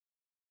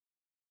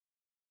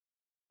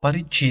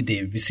පරිච්ඡේදය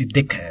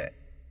 22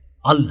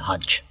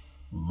 අල්-හජ්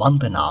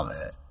වන්දනාව.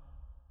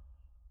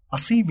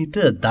 අසීමිත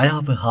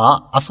දයාව හා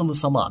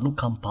අසමසම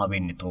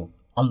අනුකම්පාවෙන් යුතු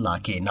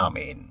අල්ලාහගේ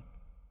නාමයෙන්.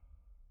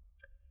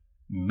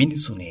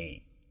 මිනිසුනේ,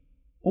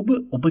 ඔබ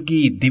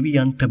ඔබගේ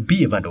දෙවියන්ට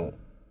බියවනු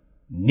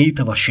නීත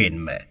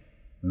වශයෙන්ම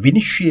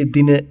විනිශ්චය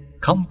දින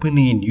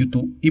කම්පනයෙන්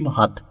යුතු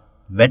ඉමහත්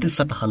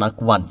වැඩසටහනක්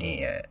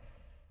වන්නේය.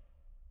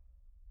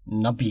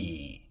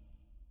 නබී,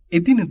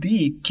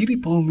 එදිනදී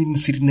කිරිපොවමින්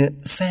සිටින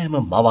සෑම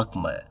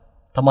මවක්ම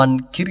තමන්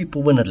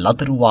කිරිපොවන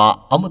ලදරුවා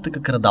අමතක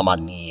කර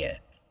දමන්නේය.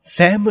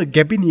 සෑම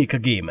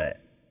ගැබිනියකගේම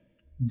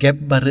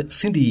ගැබ්බර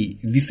සිඳී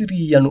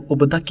විසිරී යනු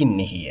ඔබ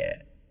දකින්නෙහිය.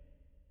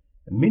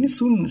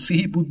 මිනිසුන්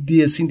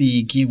සිහිබුද්ධිය සිඳී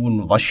ගියවුන්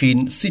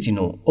වශයෙන්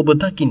සිටිනු ඔබ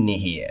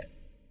දකින්නෙහිය.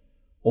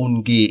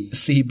 ඔවුන්ගේ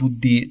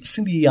සිහිබුද්ධිය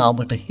සිඳී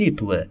යාමට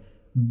හේතුව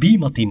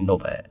බීමතින්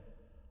නොව,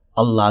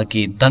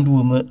 අල්ලාහගේ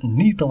දඬුවම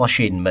නීත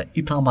වශයෙන්ම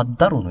ඉතාමත්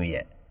දරුණුය.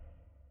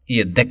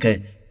 එය දැක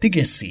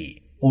තිගැස්සී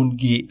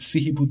ඔවුන්ගේ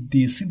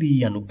සිහිබුද්ධිය සිඳී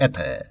යනු ඇත.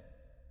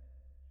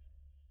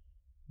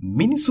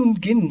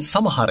 මිනිසුන්ගෙන්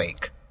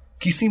සමහරෙක්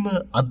කිසිම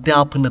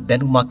අධ්‍යාපන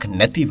දැනුමක්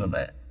නැතිවම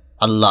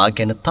අල්ලාහ්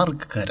ගැන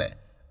තර්ක කර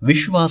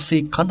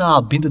විශ්වාසයේ කඩා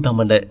බිඳ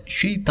දමන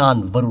ෂයිතාන්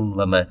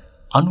වරුන්වම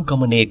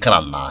අනුගමනය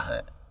කරන්නාහ.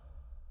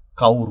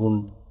 කවුරුන්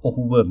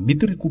ඔහුව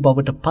මිතුරෙකු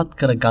බවට පත්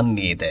කර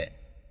ගන්නේද,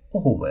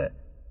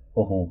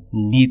 ඔහු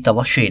නීත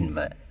වශයෙන්ම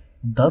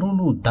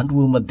දරුණු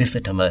දඬුවම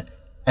දෙසටම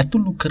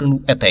ඇතුළු කරනු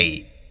ඇතැයි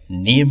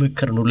නියම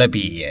කරනු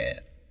ලැබීය.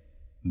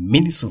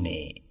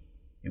 මිනිසුනේ,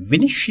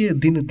 විනිශ්චය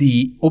දිනදී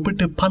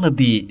ඔබට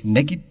පනදී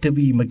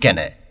නැගිට්ටවීම ගැන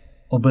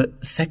ඔබ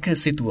සැක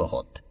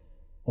සිතුවහොත්,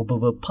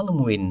 ඔබව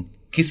පළමුවෙන්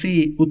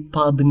කෙසේ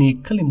උත්පාදනය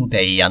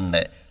කළෙමුදැයි යන්න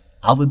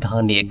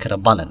අවධානය කර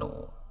බලනු.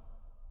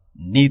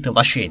 නීත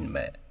වශයෙන්ම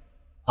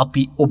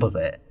අපි ඔබව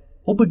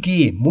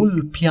ඔබගේ මුල්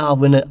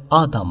පියාවන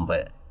ආදම්ව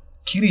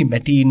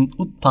කිරිමැටින්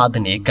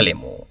උත්පාදනය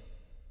කළෙමු.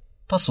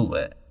 පසුව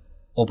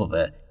ඔබව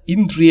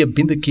ඉන්ද්‍රිය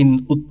බිඳකින්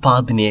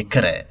උත්පාදනය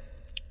කර,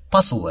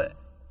 පසුව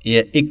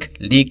එය එක්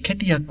ලේ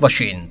කැටියක්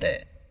වශයෙන්ද,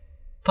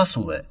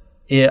 පසුව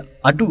එය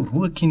අඩු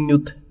රුවකින්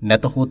යුත්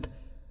නැතහොත්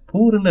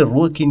පූර්ණ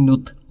රුවකින්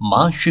යුත්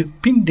මාංශ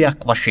පිණ්ඩයක්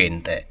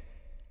වශයෙන්ද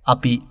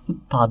අපි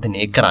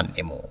උත්පාදනය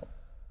කරන්නෙමු.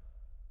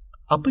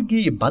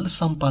 අපගේ බල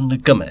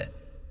සම්පන්නකම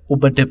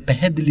ඔබට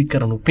පැහැදිලි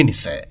කරනු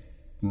පිණිස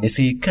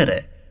මෙසේ කර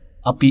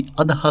අපි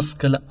අදහස්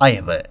කළ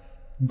අයව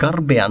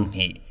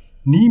ගර්භයන්හි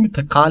නියමිත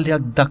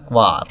කාලයක්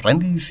දක්වා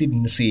රැඳී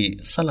සිටිනසේ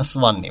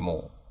සලස්වන්නෙමු.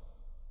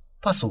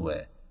 පසුව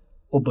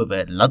ඔබව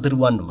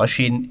ලදරුවන්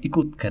වශයෙන්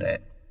ඉකුත් කර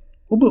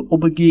ඔබ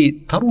ඔබගේ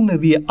තරුණ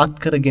විය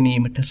අත්කර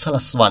ගැනීමට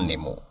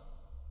සලස්වන්නෙමු.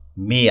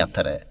 මේ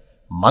අතර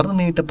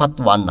මරණයට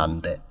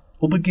පත්වන්නන්ද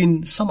ඔබගෙන්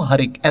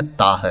සමහරෙක්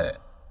ඇත්තාහ.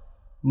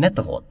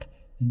 නැතහොත්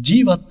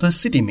ජීවත්ව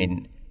සිටිමින්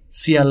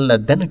සියල්ල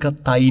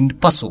දැනගත්තායින්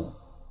පසු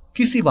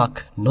කිසිවක්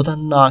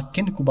නොදන්නා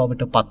කෙනෙකු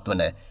බවට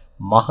පත්වන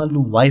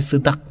මහලු වයස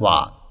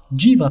දක්වා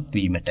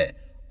ජීවත්වීමට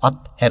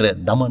අත්හැර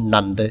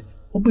දමන්නන්ද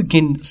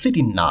ඔබගෙන්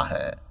සිටින්නාහ.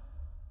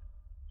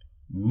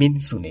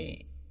 මිනිසුනේ,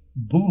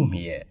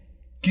 භූමිය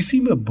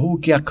කිසිම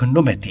භෝගයක්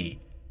නොමැති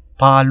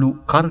පාළු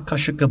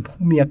කර්කශක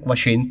භූමියක්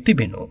වශයෙන්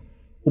තිබෙනු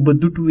ඔබ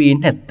දුටුවේ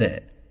නැද්ද?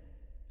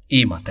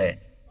 ඒ මත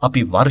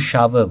අපි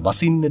වර්ෂාව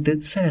වසින්නට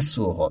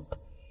සැලැස්සුවහොත්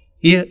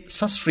එය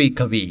සශ්‍රීක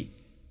වී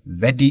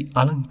වැඩි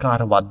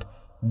අලංකාරවත්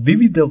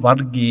විවිධ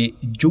වර්ගයේ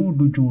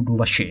ජෝඩු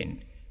වශයෙන්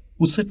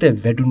උසට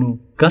වැඩුණු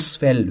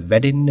ගස්වැල්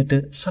වැඩෙන්නට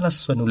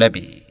සලස්වනු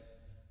ලැබේ.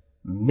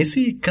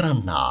 මෙසේ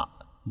කරන්නා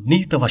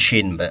නීත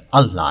වශයෙන්ම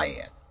අල්ලාහය.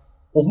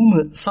 ඔහුම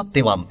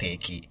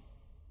සත්‍යවන්තයෙකි.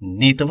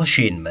 නීත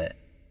වශයෙන්ම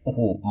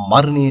ඔහු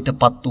මරණයට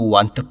පත්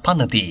වූවන්ට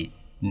පනදී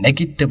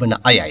නැගිට්ටවන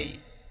අයයි.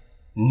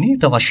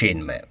 නීත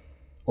වශයෙන්ම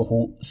ඔහු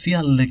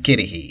සියල්ල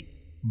කෙරෙහි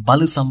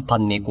බල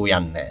සම්පන්නෙකු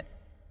යන්න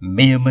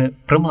මෙයම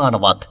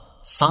ප්‍රමාණවත්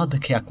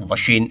සාධකයක්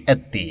වශයෙන්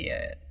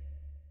ඇත්තේය.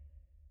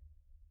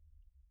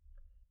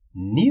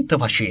 නීත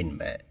වශයෙන්ම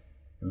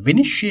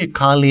විනිශ්චය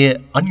කාලය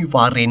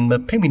අනිවාර්යෙන්ම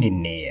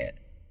පැමිණෙන්නේය.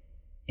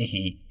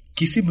 එහි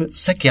කිසිම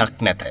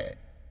සැකයක් නැත.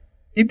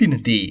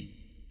 එදිනදී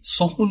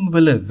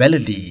සොහොන්වල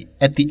වැළලී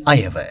ඇති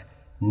අයව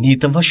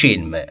නීත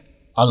වශයෙන්ම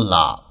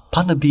අල්ලාහ්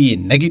පනදී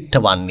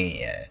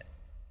නැගිට්ටවන්නේය.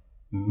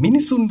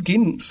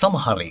 මිනිසුන්ගෙන්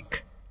සමහරෙක්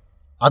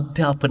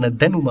අධ්‍යාපන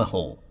දැනුම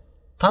හෝ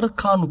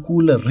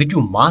තර්කානුකූල ඍජු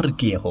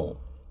මාර්ගය හෝ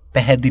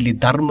පැහැදිලි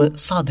ධර්ම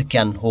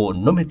සාධකයන් හෝ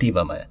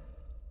නොමැතිවම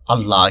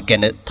අල්ලාහ්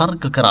ගැන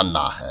තර්ක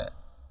කරන්නාහ.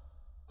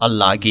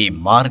 අල්ලාහ්ගේ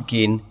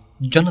මාර්ගයෙන්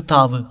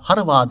ජනතාව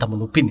හරවා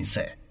දමනු පිණිස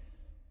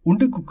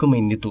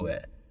උඬකුකමින් යුතුව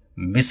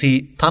මෙසේ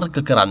තර්ක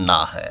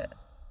කරන්නාහ.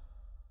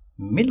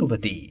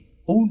 මෙලොවදී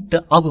ඔවුන්ට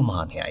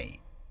අවමානයයි.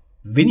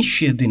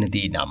 විනිශ්චය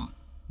දිනදී නම්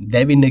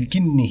දැවෙන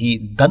ගින්නෙහි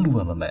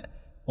දඬුවමම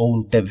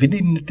ඔවුන්ට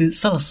විඳින්නට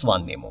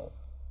සලස්වන්නෙමු.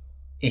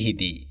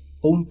 එහිදී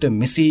ඔවුන්ට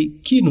මෙසේ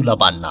කියනු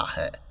ලබන්නාහ.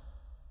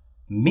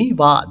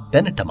 මේවා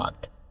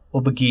දැනටමත්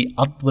ඔබගේ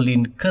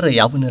අත්වලින් කර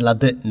යවන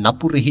ලද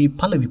නපුරෙහි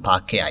ඵල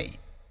විපාකයයි.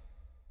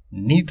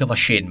 නීත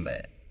වශයෙන්ම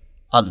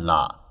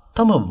අල්ලාහ්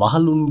තම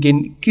වහලුන්ගෙන්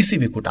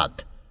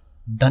කිසිවෙකුටත්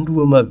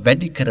දඬුවම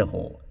වැඩි කර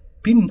හෝ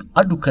පින්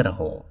අඩු කර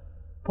හෝ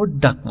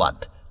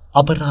පොඩ්ඩක්වත්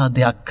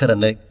අපරාධයක්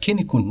කරන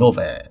කෙනෙකු නොව.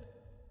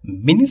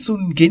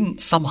 මිනිසුන්ගෙන්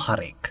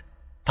සමහරෙක්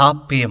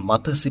තාප්පේ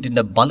මත සිටින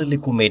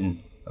බලලෙකු මෙන්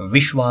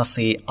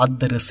විශ්වාසයේ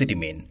අද්දර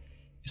සිටිමින්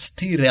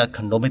ස්ථීරයක්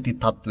නොමැති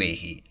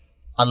තත්වෙහි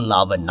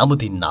අල්ලාව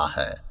නමදින්නාහ.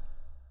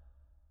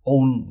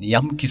 ඔවුන්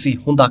යම් කිසි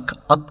හොඳක්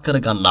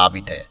අත්කරගන්නා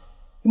විට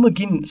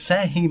එමගින්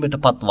සෑහීමට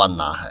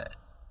පත්වන්නාහ.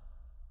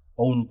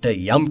 ඔවුන්ට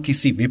යම්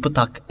කිසි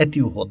විපතක්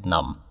ඇතිවහොත්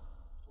නම්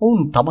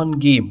ඔවුන්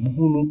තමන්ගේ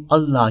මුහුණු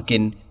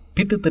අල්ලාගෙන්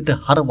පිටතට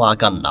හරවා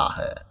ගන්නාහ.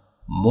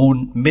 මොවුන්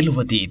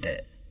මෙලොවදීද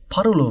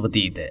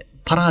පරලොවදීද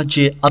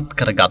පරාජය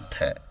අත්කරගත්හ.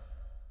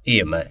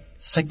 එයම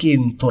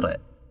සැකයෙන් තොර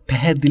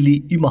පැහැදිලි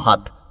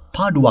ඉමහත්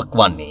පාඩුවක්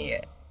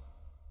වන්නේය.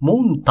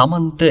 මොවුන්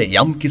තමන්ට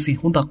යම් කිසි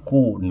හොඳක්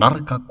හෝ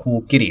නරකක් හෝ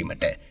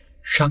කිරීමට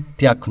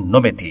ශක්තියක්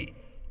නොමැති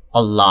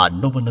අල්ලා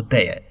නොවන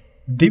දය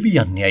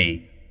දෙවියන් යයි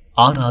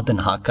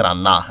ආරාධනා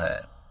කරන්නාහ.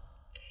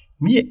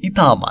 මිය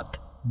ඊටමත්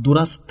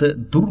දුරස්ත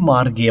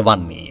දුර්මාර්ගය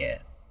වන්නේය.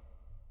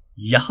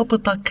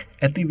 යහපතක්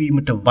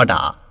ඇතිවීමට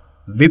වඩා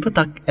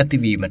විපතක්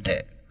ඇතිවීමට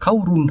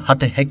කවුරුන්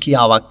හට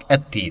හැකියාවක්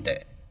ඇත්තේද?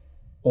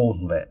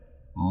 ඔවුන්ව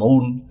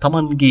මොවුන්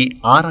තමන්ගේ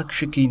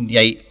ආරක්ෂකයින්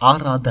යයි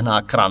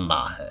ආරාධනා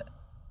කරන්නාහ.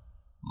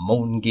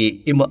 මොවුන්ගේ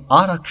එම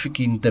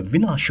ආරක්ෂකයින්ද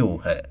විනාශ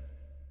වූහ.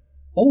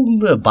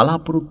 ඔවුන්ව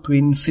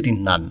බලාපොරොත්තුවෙන්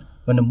සිටින්නන්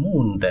වන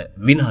මොවුන්ද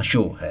විනාශ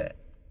වූහ.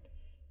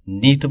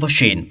 නීත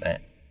වශයෙන්ම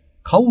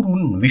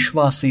කවුරුන්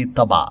විශ්වාසී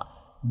තබා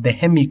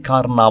දැහැමි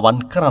කාරණාවන්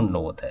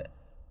කරන්නෝද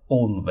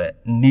ඔවුන්ව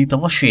නීත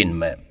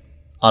වශයෙන්ම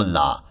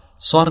අල්ලා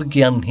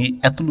ස්වර්ගයන්හි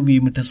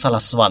ඇතුළුවීමට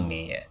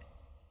සලස්වන්නේය.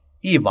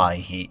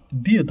 ඒවායෙහි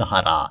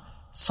දියදහරා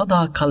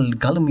සදාකල්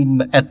ගලමින්ම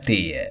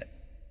ඇත්තේය.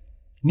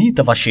 නීත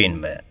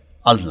වශයෙන්ම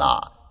අල්ලා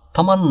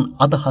තමන්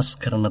අදහස්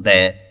කරන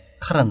දෑ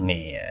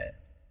කරන්නේය.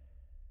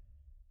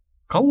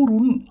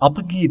 කවුරුන්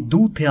අපගේ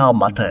දූතයා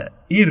මත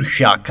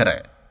ඊර්ෂ්‍යා කර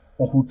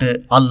ඔහුට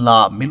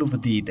අල්ලා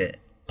මෙලොවදීද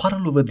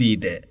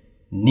පරලොවදීද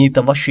නීත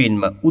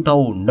වශයෙන්ම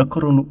උදව්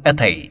නොකරනු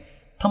ඇතැයි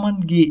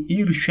තමන්ගේ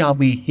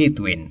ඊර්ෂ්‍යාවේ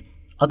හේතුවෙන්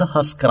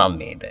අදහස්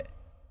කරන්නේද?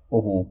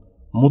 ඔහු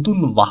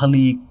මුතුන්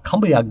වහලී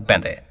කඹයක්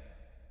බැඳ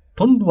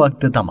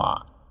තොණ්ඩුවක්ද දමා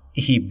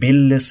එහි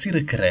බෙල්ල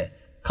සිරකර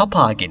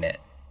කපාගෙන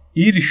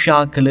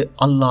ඊර්ෂ්‍යා කළ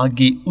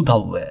අල්ලාගේ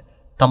උදව්ව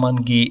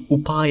තමන්ගේ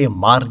උපාය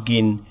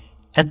මාර්ගයෙන්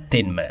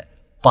ඇත්තෙන්ම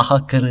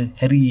පහකර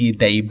හැරියේ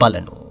දැයි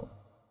බලනු.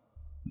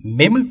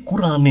 මෙම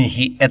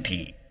කුරානයෙහි ඇති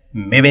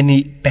මෙවැනි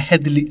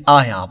පැහැදිලි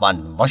ආයාවන්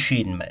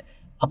වශයෙන්ම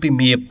අපි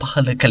මේ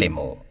පහල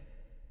කළෙමු.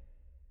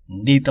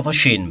 නීත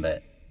වශයෙන්ම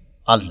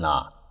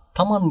අල්ලා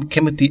තමන්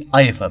කැමති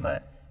අයවම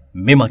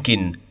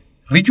මෙමකින්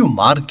ඍජු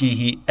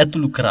මාර්ගයෙහි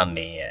ඇතුළු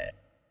කරන්නේය.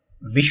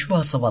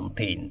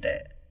 විශ්වාසවන්තයින්ද,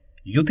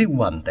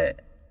 යුදෙව්වන්ද,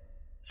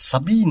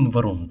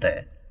 සබීන්වරුන්ද,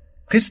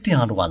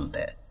 ක්‍රිස්තියානුවන්ද,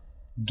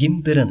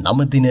 ගින්දර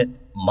නමදින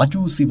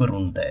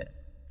මජූසිවරුන්ද,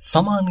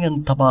 සමානයන්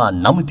තබා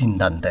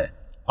නමදින්නන්ද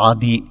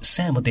ආදී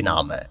සෑම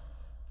දෙනාම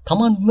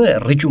තමන්ම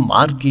ඍජු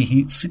මාර්ගයෙහි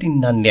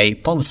සිටින්නන් යයි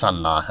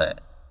පවසන්නාහ.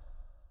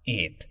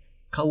 ඒත්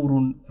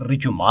කවුරුන්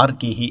ඍජු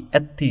මාර්ගයෙහි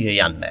ඇත්තේ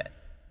යන්න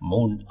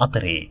මොවුන්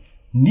අතරේ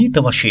නීත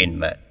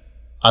වශයෙන්ම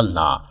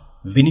අල්ලා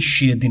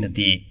විනිශ්චය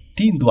දිනදී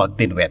තීන්දුවක්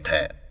දෙනු ඇත.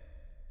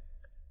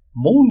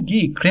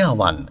 මොවුන්ගේ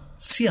ක්‍රියාවන්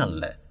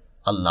සියල්ල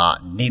අල්ලා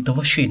නීත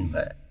වශයෙන්ම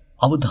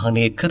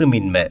අවධානය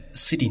කරමින්ම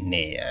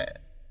සිටින්නේය.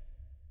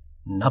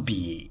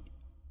 නබී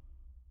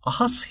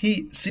අහස්හි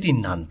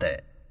සිටින්නන්ද,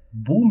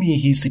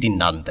 භූමියෙහි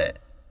සිටින්නන්ද,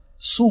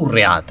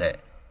 සූර්යාද,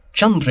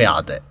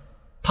 චන්ද්‍රයාද,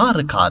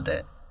 තාරකාද,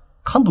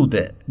 කඳුද,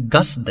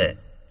 ගස්ද,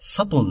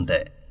 සතුන්ද,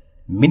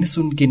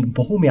 මිනිසුන්ගෙන්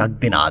බොහොමයක්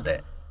දෙනාද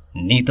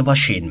නීත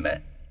වශයෙන්ම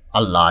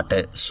අල්ලාට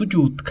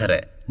සුජූද් කර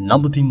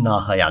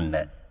නමුදින්නාහ යන්න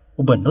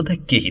ඔබ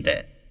නොදැක්කෙහිද?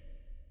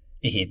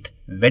 එහෙත්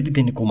වැඩි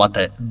දෙනෙකු මත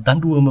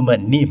දඬුවමම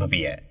නියම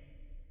විය.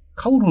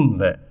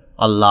 කවුරුන්ව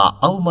අල්ලා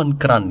අවමන්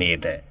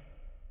කරන්නේද?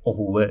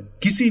 ඔහුව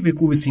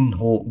කිසිවෙකු විසින්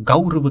හෝ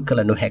ගෞරව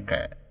කළ නොහැක.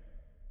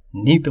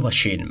 නීත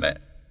වශයෙන්ම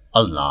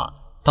අල්ලා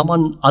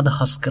තමන්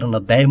අදහස් කරන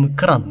දෑම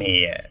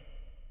කරන්නේය.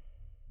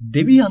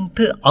 දෙවියන්ට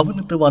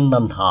අවනත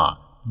වන්නන් හා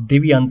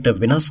දෙවියන්ට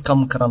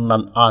වෙනස්කම්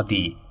කරන්නන්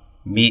ආදී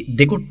මේ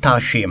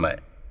දෙකොට්ටාශයම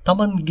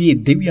තමන්ගේ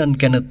දෙවියන්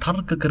ගැන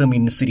තර්ක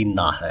කරමින්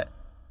සිටින්නාහ.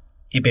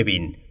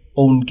 එබැවින්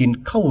ඔවුන්ගෙන්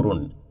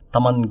කවුරුන්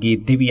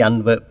තමන්ගේ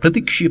දෙවියන්ව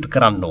ප්‍රතික්ෂේප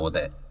කරන්නෝද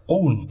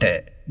ඔවුන්ට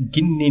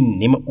ගින්නෙන්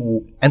නිම වූ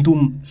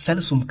ඇඳුම්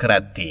සැලසුම් කර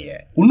ඇත්තේය.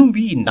 උණු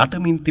වී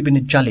නටමින් තිබෙන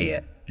ජලය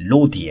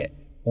ලෝදිය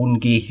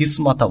ඔවුන්ගේ හිස්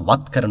මත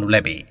වත් කරනු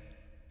ලැබේ.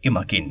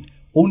 එමකින්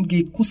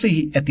ඔවුන්ගේ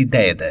කුසෙහි ඇති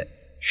දෑද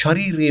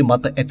ශරීරයේ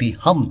මත ඇති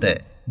හම්ද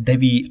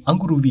දැවී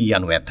අඟුරු වී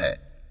යනු ඇත.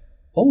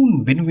 ඔවුන්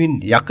වෙනුවෙන්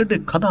යකඩ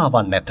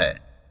කදාවන් ඇත.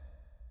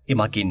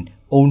 එමකින්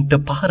ඔවුන්ට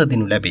පහර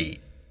දෙනු ලැබේ.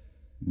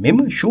 මෙම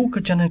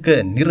ශෝකජනක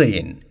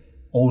නිරයෙන්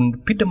ඔවුන්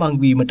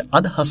පිටමංවීමට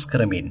අදහස්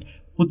කරමින්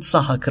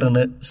උත්සාහ කරන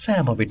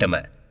සෑම විටම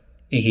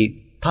එහි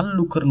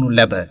තල්ලු කරනු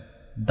ලැබ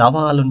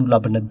දවාලනු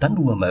ලබන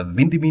දඬුවම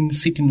විඳිමින්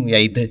සිටිනු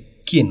යයිද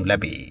කියනු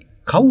ලැබේ.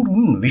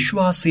 කවුරුන්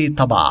විශ්වාසයේ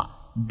තබා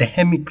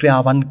දැහැමි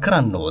ක්‍රියාවන්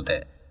කරන්නෝද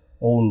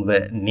ඔවුන්ව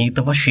නීත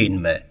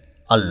වශයෙන්ම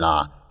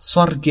අල්ලා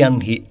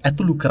ස්වර්ගයන්හි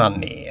ඇතුළු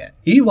කරන්නේය.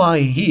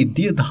 ඒවායෙහි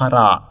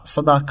දියදහරා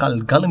සදාකල්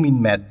ගලමින්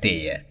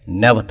මැත්තේය.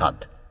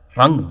 නැවතත්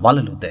රන්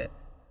වලලුද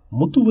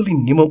මුතු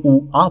වලින් නිම වූ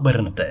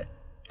ආභරණද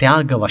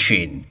ත්‍යාග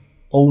වශයෙන්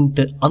ඔවුන්ට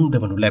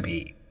අන්දවනු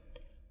ලැබේ.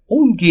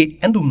 ඔවුන්ගේ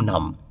ඇඳුම්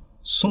නම්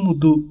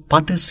සුමුදු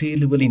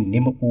පටසේල වලින්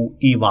නිම වූ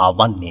ඒවා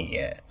වන්නේය.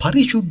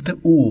 පරිශුද්ධ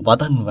වූ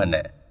වදන්වන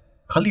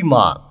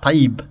කලිමා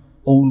තයිබ්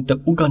ඔවුන්ට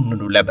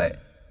උගන්වනු ලැබ.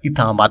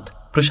 ඊටමත්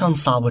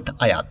ප්‍රශංසාවට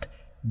අයත්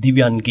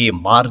දිව්‍යන්ගේ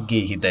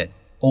මාර්ගයේහිද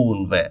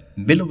ඔවුන්ව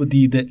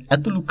මෙලොවදීද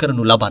ඇතුළු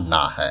කරනු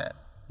ලබන්නාහ.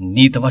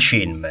 නීත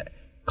වශයෙන්ම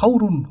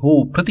කවුරුන් හෝ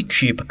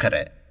ප්‍රතික්ෂේප කර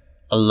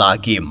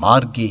අල්ලාහගේ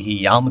මාර්ගයෙහි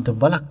යාමද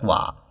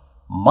වළක්වා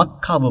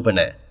මක්කාව වන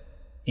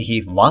එහි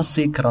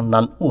වාසය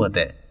කරන්නන් වුවද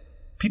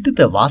පිටත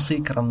වාසය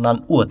කරන්නන්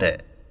වුවද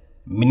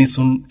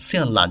මිනිසුන්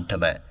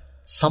සියල්ලන්ටම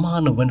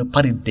සමාන වන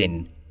පරිද්දෙන්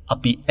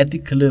අපි ඇති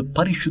කළ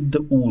පරිශුද්ධ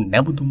වූ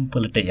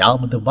නැඹුදුම්පලට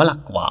යාමද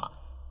වළක්වා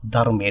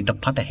ධර්මයට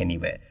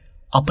පටහැනිව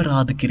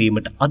අපරාධ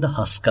කිරීමට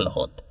අදහස්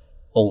කළහොත්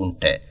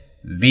ඔවුන්ට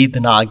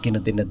වේදනාගෙන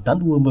දෙන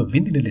දඬුවම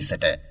විඳින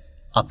ලෙසට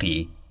අපි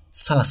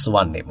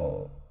සලස්වන්නෙමු.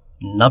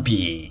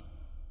 නබී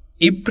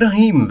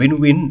ඉබ්‍රහීම්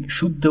වෙනුවෙන්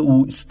ශුද්ධ වූ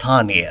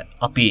ස්ථානය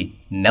අපි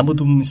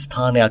නැඹුදුම්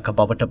ස්ථානයක්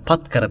බවට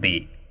පත් කරදී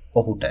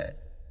ඔහුට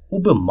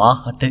ඔබ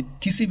මාහට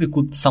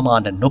කිසිවෙකුත්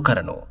සමාන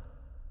නොකරනු.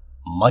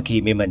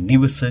 මගේ මෙම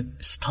නිවස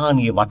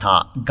ස්ථානීය වටා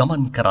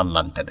ගමන්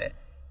කරන්නන්ටද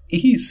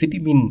එහි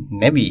සිටිමින්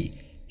නැවී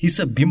හිස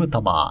බිම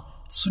තබා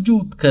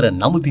සුජූද් කර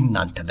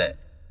නමුදින්නන්ටද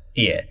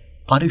එය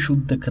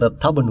පරිශුද්ධ කර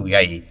තබනු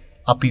යයි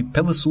අපි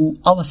පැවසූ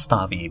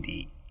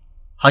අවස්ථාවේදී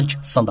හජ්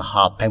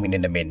සඳහා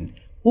පැමිණෙන මෙන්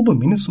ඔබ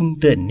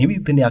මිනිසුන්ට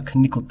නිවේදනයක්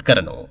නිකුත්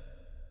කරනු.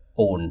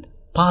 ඔවුන්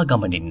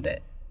පාගමනින්ද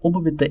ඔබ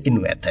වෙත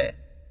එනු ඇත.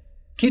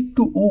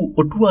 කෙට්ටු වූ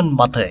ඔටුවන්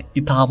මත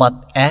ඊටමත්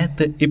ඈත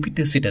එපිට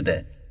සිටද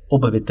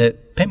ඔබ වෙත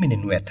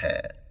පැමිණෙනු ඇත.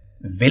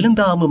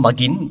 වෙළඳාම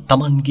මගින්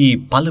Tamanගේ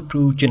ඵල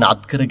ප්‍රයෝජන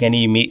අත්කර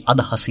ගැනීමේ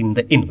අදහසින්ද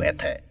එනු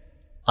ඇත.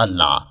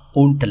 අල්ලා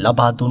ඔවුන්ට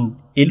ලබා දුන්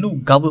එළු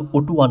ගව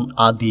ඔටුවන්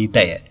ආදී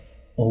දය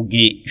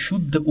ඔහුගේ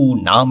ශුද්ධ වූ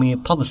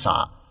නාමයේ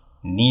පවසා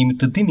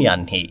නියමිත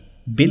දිනයන්හි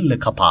බෙල්ල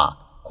කපා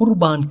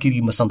කුර්බාන්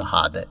කිරීම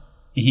සඳහාද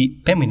එහි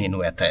පැමිණෙනු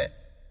ඇත.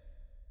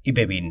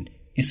 ඉබැවින්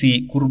එසේ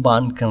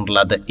කුර්බාන් කරන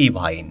ලද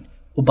ඒවායින්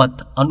ඔබත්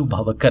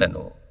අනුභව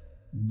කරනු.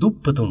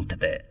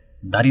 දුප්පතුන්ටද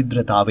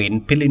දරිද්‍රතාවෙන්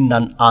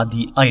පෙළෙන්නන්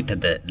ආදී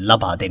අයටද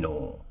ලබා දෙනු.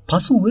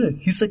 පසුව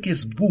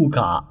හිසකෙස්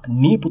බූගා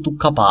නීපුතු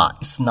කපා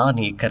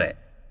ස්නානය කර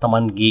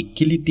Tamanගේ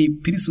කිලිටි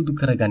පිරිසුදු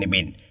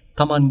කරගනිමින්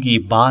Tamanගේ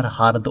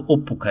බාරහාරද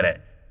ඔප්පු කර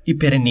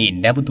ඉපෙරණි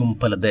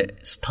නැබුදුම්පලද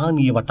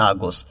ස්ථානීය වටා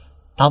ගොස්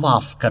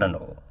තවාෆ්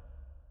කරනු.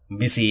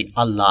 මෙසේ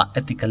අල්ලා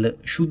ඇති කළ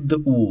ශුද්ධ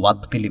වූ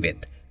වත්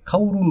පිළිවෙත්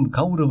කවුරුන්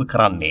ගෞරව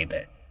කරන්නේද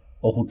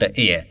ඔහුට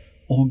එය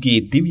ඔහුගේ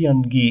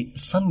දිව්‍යන්ගේ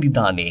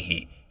සංවිධානයේහි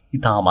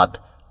ඊටමත්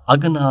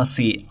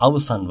අගනාසේ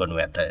අවසන් වනු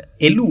ඇත.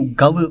 එළු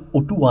ගව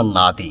ඔටුවන්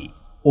ආදී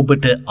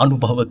ඔබට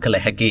අනුභව කළ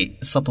හැකි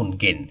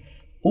සතුන්ගෙන්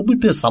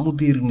ඔබට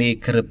සමුදීර්ණය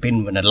කර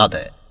පෙන්වන ලද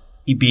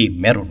ඉබේ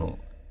මැරුණු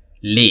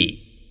ලේ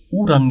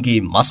ඌරන්ගේ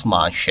මස්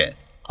මාංශ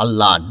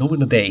අල්ලා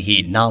නොවන දෑහි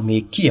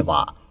නාමයේ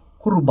කියවා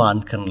කුර්බාන්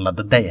කරන ලද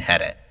දය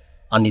හැර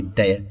අනිත්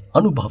දය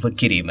අනුභව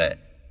කිරීම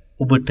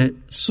ඔබට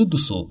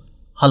සුදුසු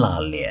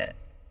හලාල්ය.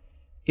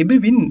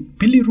 එබැවින්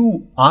පිළිරු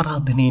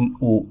ආරාධනෙන්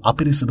වූ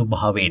අපිරිසිදු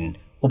භාවයෙන්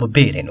ඔබ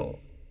බේරෙනු.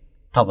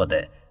 තවද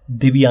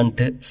දෙවියන්ට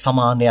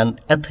සමානයන්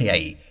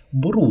ඇතයයි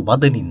බොරු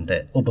වදනින්ද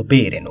ඔබ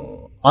බේරෙනු.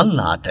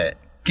 අල්ලාට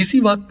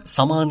කිසිවක්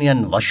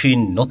සමානයන්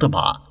වශයෙන්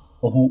නොතබා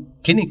ඔහු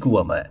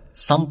කෙනෙකුවම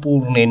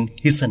සම්පූර්ණයෙන්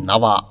හිස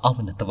නවා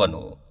අවනත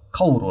වනු.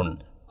 කවුරුන්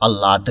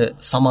අල්ලාට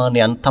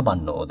සමානයන්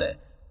තබන්නෝද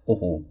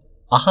ඔහු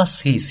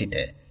අහස්හි සිට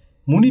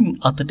මුනින්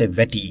අතට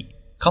වැටි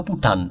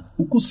කපුටන්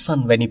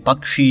උකුස්සන් වැනි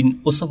පක්ෂීන්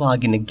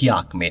ඔසවාගෙන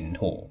ගියාක් මෙන්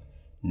හෝ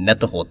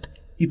නැතහොත්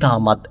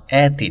ඊටමත්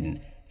ඈතින්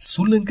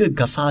සුළඟ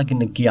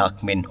ගසාගෙන ගියාක්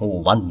මෙන් හෝ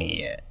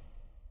වන්නේය.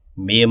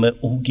 මෙයම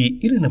ඔහුගේ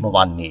ඉරණම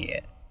වන්නේය.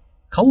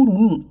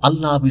 කවුරුන්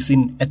අල්ලා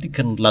විසින් ඇති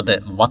කරන ලද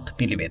වත්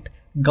පිළිවෙත්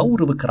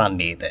ගෞරව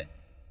කරන්නේද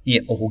එය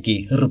ඔහුගේ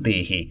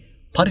හෘදයෙහි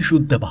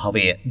පරිශුද්ධ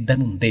භාවය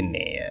දැනුම්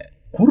දෙන්නේය.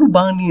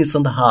 කුර්බානිය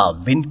සඳහා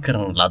වෙන්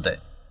කරන ලද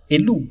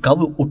එළු ගව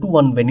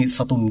ඔටුවන් වැනි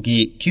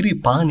සතුන්ගේ කිරි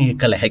පානය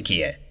කළ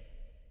හැකිය.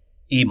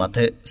 ඒ මත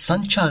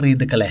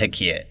සංචාරයද කළ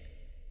හැකිය.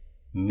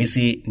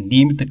 මෙසේ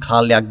නියමිත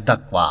කාලයක්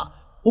දක්වා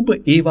ඔබ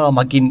ඒවා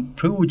මගින්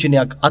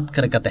ප්‍රයෝජනයක්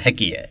අත්කරගත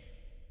හැකිය.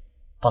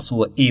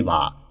 පසුව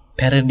ඒවා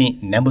පැරණි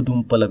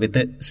නැඹදුම්පල වෙත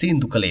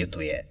සීන්දු කළ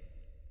යුතුය.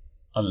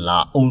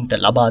 අල්ලා ඔවුන්ට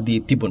ලබා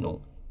දී තිබුණු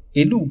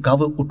එළු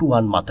ගව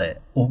ඔටුවන් මත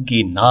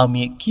ඔහුගේ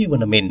නාමය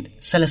කියවන මෙන්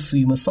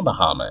සැලැස්වීම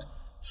සඳහාම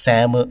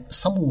සෑම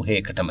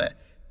සමූහයකටම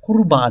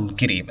කුර්බාන්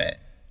කිරීම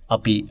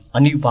අපි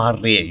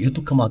අනිවාර්ය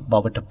යුතුයකමක්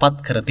බවට පත්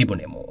කර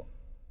තිබුණෙමු.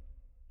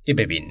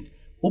 එබැවින්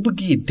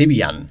ඔබගේ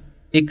දෙවියන්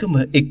එකම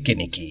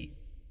එක්කෙනෙකි.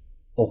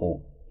 ඔහු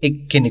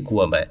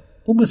එක්කෙනෙකුවම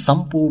ඔබ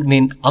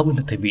සම්පූර්ණයෙන්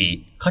අවනත වී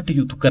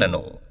කටයුතු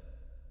කරනු.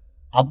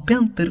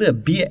 අභ්‍යන්තර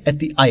බිය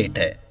ඇති අයට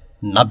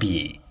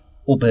නබී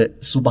ඔබ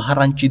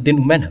සුභාරංචි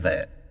දෙනු මැනව.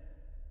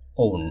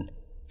 ඔවුන්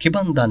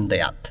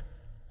කිබන්දන්දයත්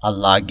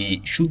අල්ලාහගේ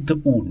ශුද්ධ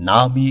වූ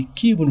නාමයේ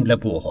කියවනු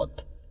ලැබුවහොත්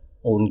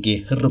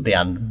ඔවුන්ගේ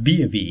හෘදයන්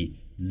බිය වී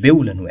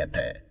වෙවුලනු ඇත.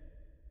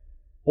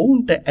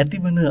 ඔවුන්ට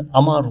ඇතිවන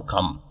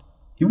අමාරුකම්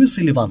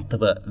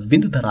ඉවසිලිවන්තව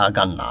විඳදරා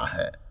ගන්නාහ.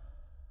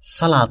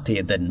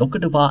 සලාතයේද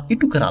නොකඩවා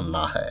ඉටු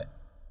කරන්නාහ.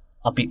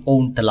 අපි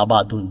ඔවුන්ට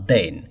ලබා දුන්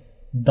දෙයින්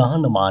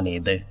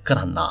දානමානයේද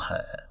කරන්නාහ.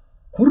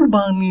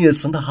 කුර්බානිය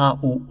සඳහා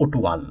වූ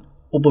ඔටුවන්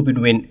ඔබ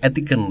වෙනුවෙන්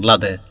ඇති කරන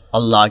ලද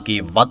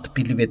අල්ලාහගේ වත්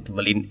පිළිවෙත්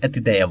වලින්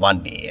ඇතිදැය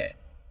වන්නේය.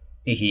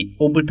 එහි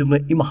ඔබටම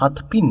ඉමහත්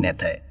පින්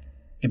නැත.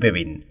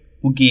 එබැවින්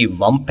උගේ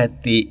වම්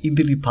පැත්තේ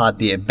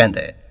ඉදිරිපාදයේ බැඳ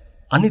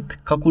අනිත්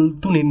කකුල්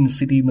තුනෙන්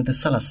සිටීමට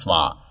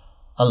සලස්වා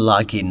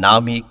අල්ලාහගේ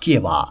නාමයේ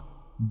කියවා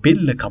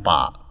බෙල්ල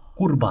කපා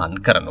කුර්බාන්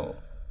කරනු.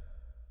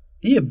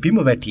 එය බිම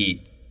වැටි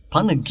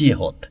පන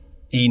ගියහොත්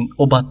එයින්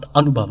ඔබත්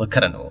අනුභව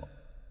කරනු.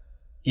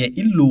 එය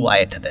ඉල්ලූ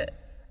අයටද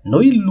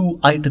නොඉල්ලූ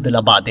අයටද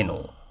ලබා දෙනු.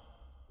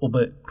 ඔබ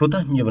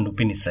කෘතඥ වනු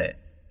පිණිස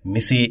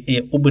මෙසේ එය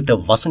ඔබට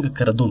වසඟ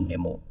කර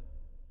දුන්නෙමු.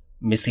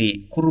 මෙසේ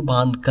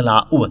කුර්බාන්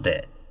කළා වුවද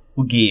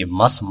උගේ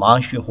මස්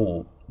මාංශය හෝ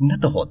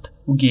නැතහොත්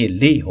උගේ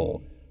ලේ හෝ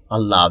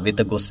අල්ලා වෙත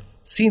ගොස්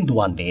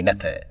සීන්දුවන්නේ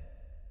නැත.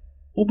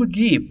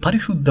 ඔබගේ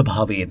පරිශුද්ධ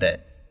භාවයේද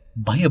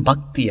බය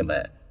භක්තියම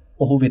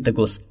ඔහු වෙත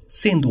ගොස්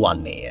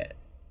සීන්දුවන්නේය.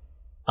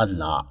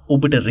 අල්ලා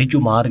ඔබට ඍජු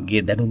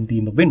මාර්ගයේ දැනුම්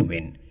දීම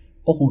වෙනුවෙන්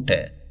ඔහුට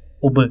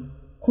ඔබ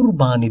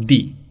කුර්බානි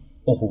දී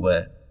ඔහුව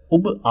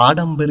ඔබ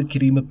ආඩම්බර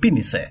කිරීම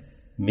පිණිස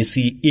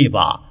මෙසේ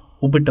ඒවා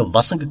ඔබට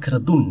වසඟ කර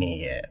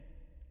දුන්නේය.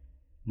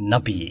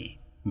 නබී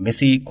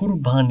මෙසේ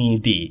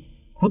කුර්බානියේදී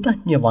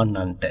කෘතඥ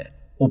වන්නන්ට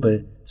ඔබ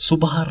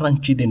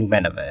සුභාරංචි දෙනු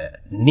මැනව.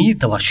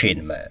 නීත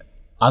වශයෙන්ම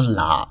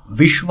අල්ලා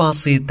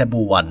විශ්වාසයේ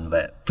තැබුවන්ව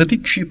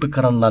ප්‍රතික්ෂේප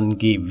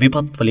කරන්නන්ගේ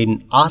විපත් වලින්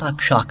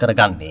ආරක්ෂා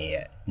කරගන්නේය.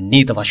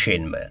 නීත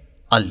වශයෙන්ම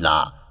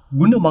අල්ලා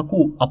ගුණමකු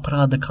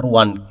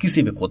අපරාධකරුවන්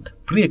කිසිවෙකුත්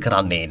ප්‍රිය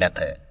කරන්නේ නැත.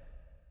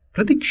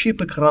 ප්‍රතික්ෂේප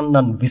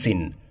කරන්නන්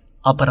විසින්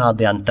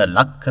අපරාධයන්ට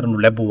ලක් කරනු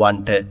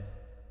ලැබුවන්ට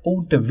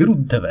ඔවුන්ට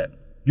විරුද්ධව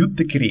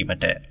යුද්ධ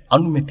කිරීමට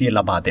අනුමැතිය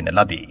ලබා දෙන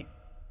ලදී.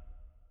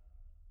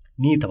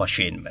 නීත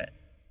වශයෙන්ම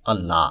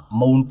අල්ලා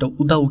මොවුන්ට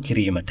උදව්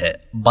කිරීමට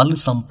බල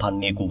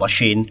සම්පන්නයෙකු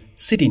වශයෙන්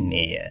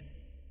සිටින්නේය.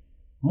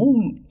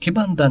 මොවුන්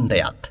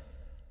කෙබන්දන්දයත්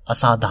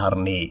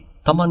අසාධාරණේ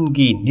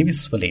තමන්ගේ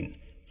නිවිස් වලින්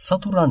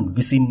සතුරන්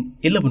විසින්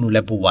එළවනු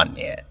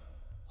ලැබුවන්ය.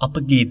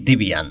 අපගේ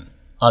දෙවියන්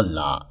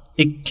අල්ලා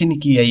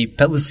එක්කෙනෙකියයි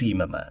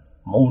පැවසීමම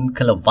මොවුන්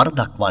කළ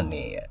වරදක්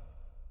වන්නේය.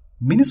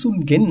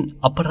 මිනිසුන්ගෙන්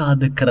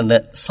අපරාධ කරන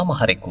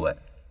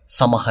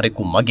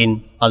සමහරෙකු මගින්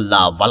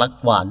අල්ලා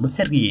වළක්වා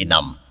නොහැරියේ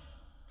නම්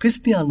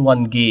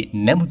ක්‍රිස්තියානුවන්ගේ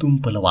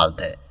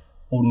නැමුදුම්පළවල්ද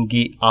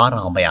ඔවුන්ගේ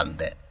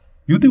ආරාමයන්ද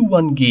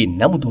යුදෙව්වන්ගේ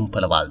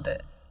නැමුදුම්පළවල්ද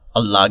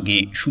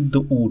අල්ලාහගේ ශුද්ධ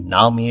වූ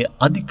නාමය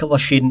අධික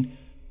වශයෙන්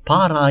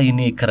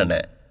පාරායනය කරන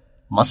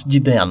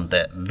මස්ජිදයන්ද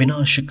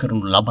විනාශ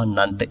කරනු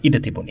ලබන්නන්ට ඉඩ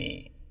තිබුණේ.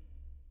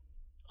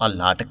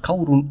 අල්ලාහට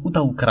කවුරුන්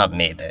උදව්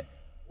කරන්නේද?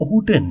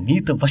 ඔහුට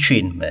නීත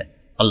වශයෙන්ම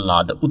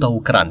අල්ලාහද උදව්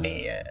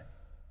කරන්නේය.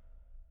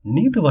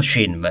 නීත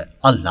වශයෙන්ම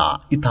අල්ලාහ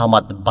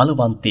ඊටමත්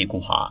බලවන්තයෙකු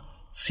හා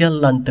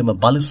සියල්ලන්ටම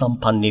බල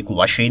සම්පන්නෙකු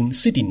වශයෙන්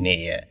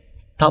සිටින්නේය.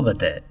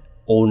 තවද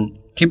ඔවුන්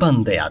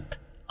කිබන්දයත්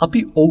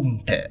අපි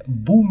ඔවුන්ට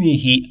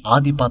භූමියෙහි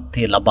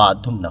ආධිපත්‍යය ලබා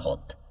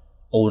දුන්නහොත්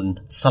ඔවුන්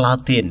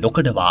සලාතේ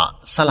නොකඩවා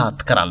සලාත්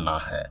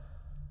කරන්නාහ.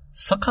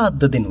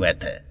 සකාද්ද දෙනු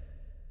ඇත.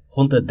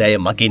 හොඳ දැය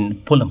මගින්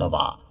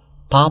පොළඹවා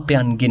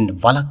පාපයන්ගෙන්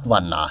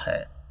වළක්වන්නාහ.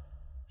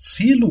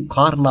 සියලු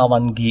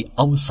කාරණාවන්ගේ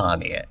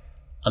අවසානය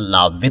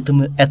අල්ලා වෙතම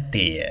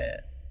ඇත්තේය.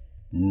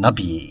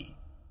 නබී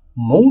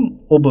මොවුන්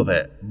ඔබව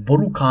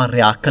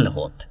බොරුකාරයා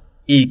කළහොත්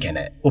ඒ ගැන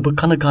ඔබ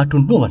කනගාටු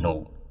නොවනු.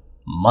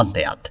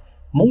 මන්දයත්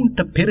මොවුන්ට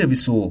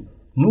පෙරවිසූ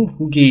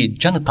නූහුගේ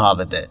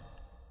ජනතාවද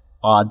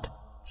ආද්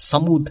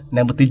සමුද්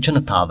නැමති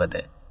ජනතාවද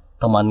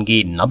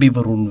තමන්ගේ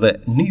නබිවරුන්ව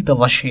නීත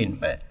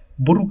වශයෙන්ම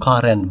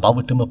බොරුකාරයන්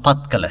බවටම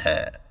පත් කළහ.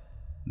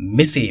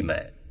 මෙසේම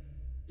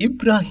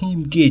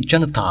ඉබ්‍රාහීම්ගේ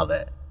ජනතාව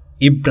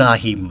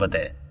ඉබ්‍රාහීම්වද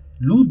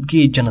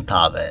ලූත්ගේ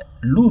ජනතාව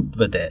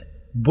ලූත්වද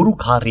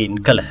බොරුකාරයෙන්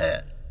කළහ.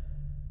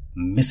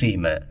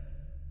 මෙසේම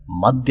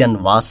මද්යන්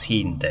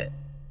වාසීන්ද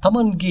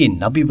තමන්ගේ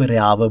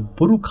නබිවරයාව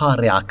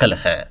බොරුකාරයා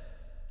කළහ.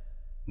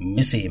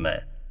 මෙසේම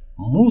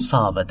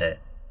මූසාවද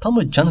තම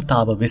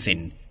ජනතාව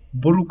විසින්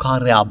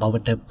බොරුකාරයා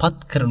බවට පත්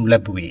කරනු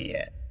ලැබුවේය.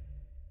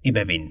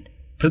 එබැවින්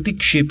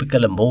ප්‍රතික්ෂේප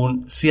කළ මොවුන්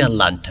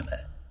සියල්ලන්ටම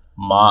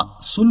මා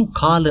සුළු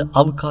කාල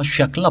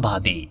අවකාශයක් ලබා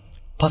දී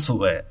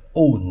පසුව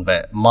ඔවුන්ව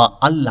මා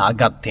අල්ලා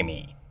ගත්තෙමි.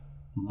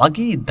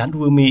 මගේ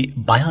දඬුවමේ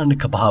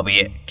භයානක භාවය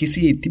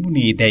කෙසේ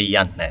තිබුණේ දැයි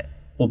යන්න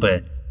ඔබ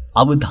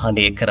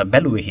අවධානය කර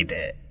බැලුවෙහිද?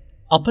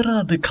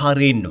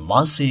 අපරාධකාරයෙන්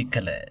වාසය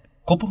කළ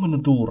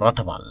කොපමණ දූ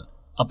රටවල්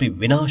අපි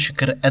විනාශ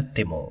කර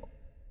ඇත්තෙමු.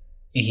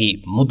 එහි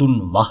මුදුන්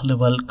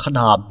වහලවල්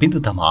කඩා බිඳ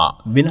තමා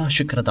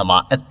විනාශ කර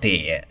තමා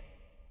ඇත්තේය.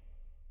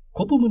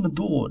 කොපමණ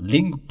දූ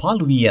ලිංග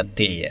පාළු වී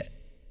ඇත්තේය.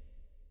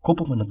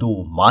 කොපමණ දූ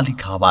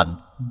මාලිකාවන්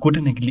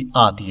ගොඩනැගිලි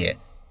ආදිය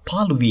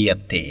පාළු වී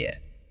ඇත්තේය.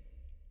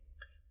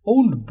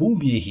 ඔවුන්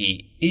භූමියෙහි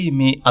ඒ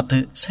මේ අත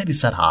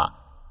සැරිසරා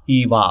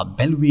ඒවා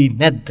බැලුවේ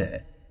නැද්ද?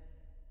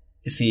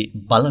 එසේ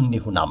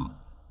බලන්නෙහු නම්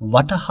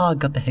වටහා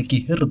ගත හැකි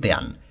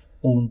හෘදයන්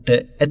ඔවුන්ට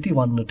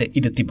ඇතිවන්නට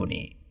ඉඩ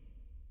තිබුණේ.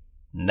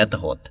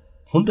 නැතහොත්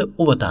හොඳ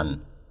උවතන්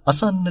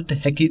අසන්නට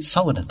හැකි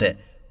සවනද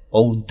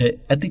ඔවුන්ට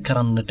ඇති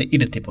කරන්නට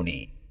ඉඩ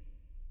තිබුණේ.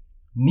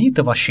 නීත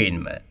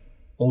වශයෙන්ම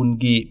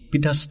ඔවුන්ගේ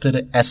පිටස්තර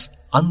ඇස්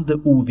අන්ධ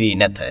වූවේ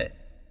නැත.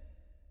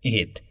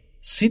 එහෙත්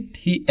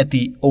සිත්හි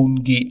ඇති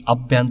ඔවුන්ගේ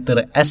අභ්‍යන්තර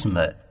ඇස්ම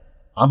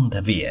අන්ධ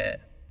විය.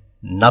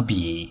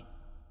 නබී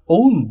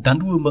ඔවුන්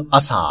දඬුවම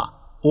අසා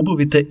ඔබ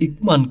වෙත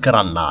ඉක්මන්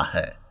කරන්නාහ.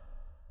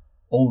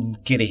 ඔවුන්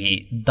කෙරෙහි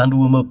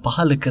දඬුවම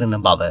පහල කරන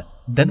බව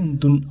දැනුම්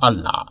දුන්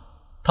අල්ලා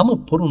තම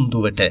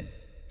පොරොන්දුවට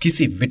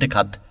කිසි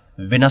විටකත්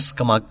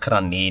වෙනස්කමක්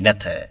කරන්නේ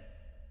නැත.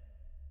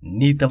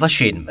 නීත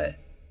වශයෙන්ම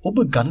ඔබ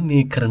ගණනය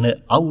කරන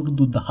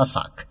අවුරුදු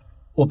දහසක්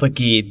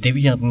ඔබගේ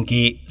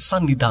දෙවියන්ගේ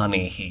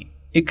සන්නිධානයෙහි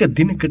එක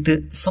දිනකට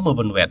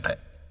සමවනු ඇත.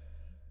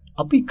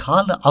 අපි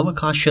කාල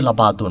අවකාශ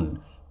ලබා දුන්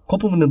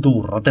කොපමණ දූ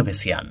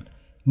රටවැසියන්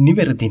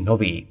නිවැරදි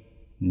නොවේ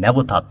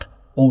නැවතත්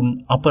ඔවුන්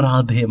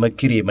අපරාධයම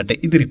කිරීමට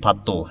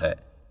ඉදිරිපත් වූහ.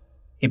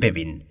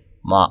 එබැවින්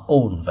මා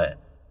ඔවුන්ව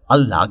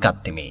අල්ලා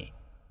ගත්තෙමි.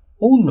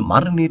 ඔවුන්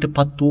මරණයට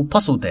පත් වූ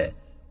පසුද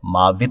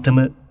මා වෙතම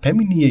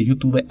පැමිණිය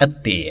යුතුව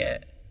ඇත්තේය.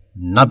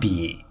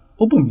 නබී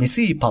ඔබ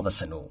මෙසේ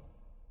පවසනු.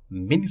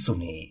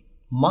 මිනිසුනේ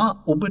මා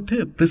ඔබට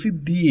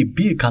ප්‍රසිද්ධියේ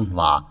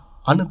බියගන්වා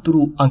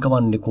අනතුරු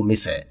අඟවන්නෙකු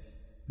මිස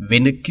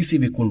වෙන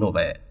කිසිවෙකු නොව.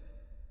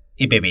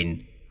 එබැවින්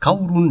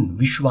කවුරුන්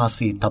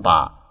විශ්වාසී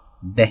තබා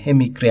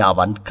දැහැමි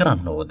ක්‍රියාවන්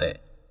කරන්නෝද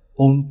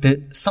ඔවුන්ට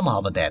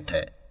සමාවද ඇත.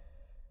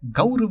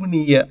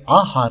 ගෞරවනීය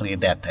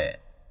ආහාරයද ඇත.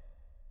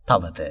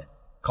 තවද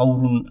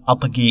කවුරුන්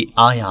අපගේ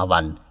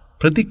ආයාවන්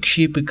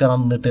ප්‍රතික්ෂේප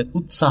කරන්නට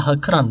උත්සාහ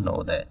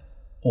කරන්නෝද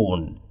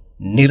ඔවුන්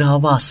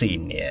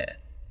නිරාවාසීන්ය.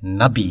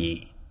 නබී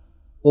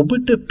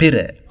ඔබට පෙර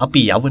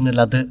අපි යවන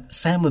ලද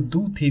සෑම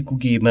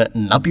දූතයෙකුගේම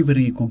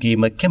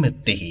නබිවරයෙකුගේම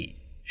කැමැත්තෙහි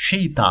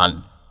ෂයිතාන්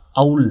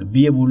අවුල්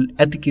වියවුල්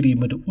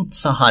ඇතිකිරීමට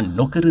උත්සාහ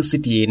නොකර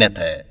සිටියේ නැත.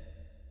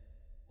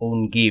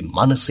 ඔවුන්ගේ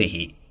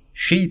මනසෙහි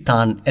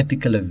ෂයිතාන් ඇති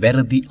කළ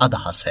වැරදි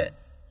අදහස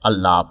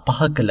අල්ලා පහ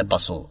කළ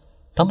පසු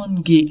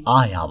තමන්ගේ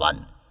ආයාවන්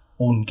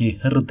ඔවුන්ගේ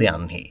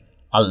හෘදයන්හි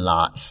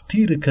අල්ලා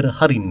ස්ථීර කර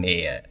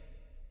හරින්නේය.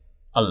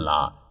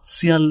 අල්ලා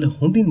සියල්ල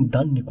හොඳින්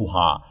දන්නෙකු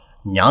හා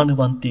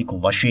ඥානවන්තයෙකු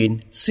වශයෙන්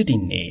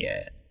සිටින්නේය.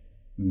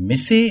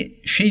 මෙසේ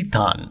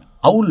ෂයිතාන්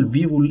අවුල්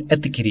වියවුල්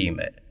ඇතිකිරීම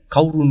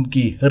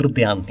කවුරුන්ගේ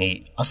හෘදයන්හි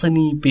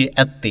අසනීපේ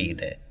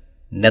ඇත්තේද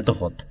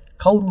නැතහොත්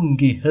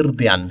කවුරුන්ගේ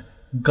හෘදයන්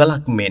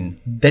ගලක් මෙන්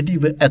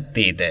දැඩිව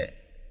ඇත්තේද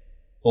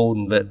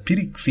ඔවුන්ව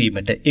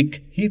පිරික්සීමට එක්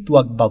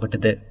හේතුවක්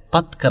බවටද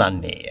පත්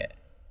කරන්නේය.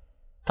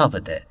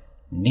 තවද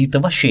නීත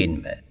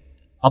වශයෙන්ම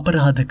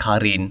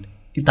අපරාධකාරීන්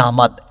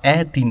ඉතාමත්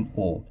ඈතින්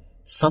වූ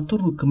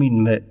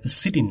සතුරුකමින්ම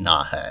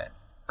සිටින්නාහ.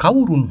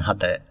 කවුරුන්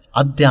හට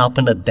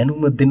අධ්‍යාපන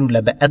දැනුම දෙනු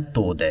ලැබ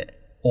ඇත්තෝද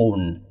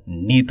ඔවුන්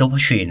නීත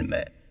වශයෙන්ම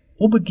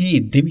ඔබගේ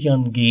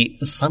දෙවියන්ගේ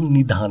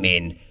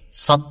සන්නිධානයෙන්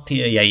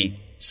සත්‍යයයි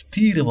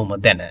ස්ථීරවම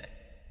දැන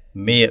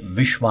මෙය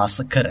විශ්වාස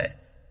කර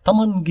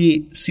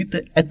තමන්ගේ සිත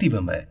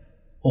ඇතිවම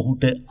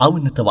ඔහුට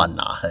අවනත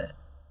වන්නාහ.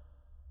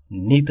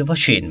 නීත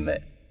වශයෙන්ම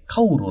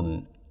කවුරුන්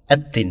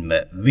ඇත්තෙන්ම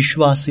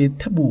විශ්වාසය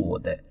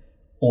තැබුවෝද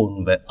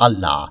ඔවුන්ව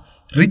අල්ලා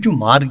ඍජු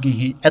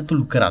මාර්ගයෙහි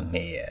ඇතුළු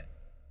කරන්නේය.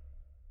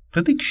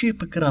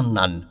 ප්‍රතික්ෂේප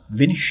කරන්නන්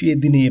විනිශ්චය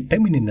දිනයේ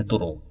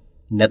පැමිණෙනතුරු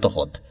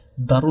නැතහොත්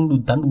දරුණු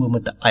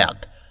දඬුවමට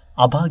අයත්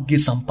අභාග්‍ය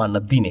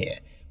සම්පන්න දිනය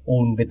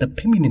ඔවුන් වෙත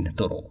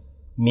පැමිණෙනතුරු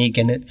මේ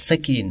ගැන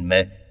සැකයෙන්ම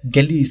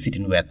ගැලී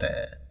සිටිනු ඇත.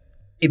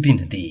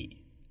 එදිනදී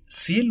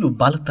සියලු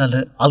බලතල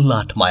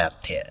අල්ලාටම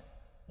අයත්ය.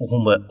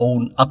 ඔහුම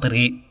ඔවුන්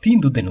අතරේ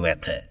තීන්දුව දෙනු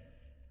ඇත.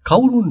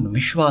 කවුරුන්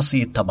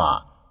විශ්වාසයේ තබා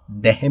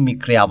දැහැමි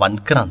ක්‍රියාවන්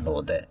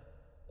කරන්නෝද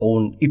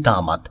ඔවුන්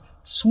ඊටමත්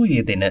සුවය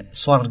දෙන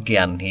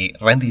ස්වර්ගයන්හි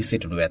රැඳී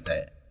සිටිනු ඇත.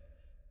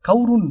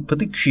 කවුරුන්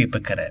ප්‍රතික්ෂේප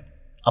කර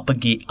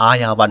අපගේ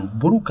ආයාවන්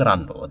බොරු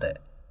කරන්නෝද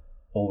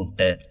ඔවුන්ට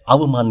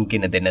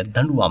අවමන්ගෙන දෙන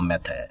දඬුවම්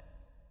ඇත.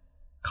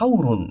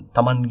 කවුරුන්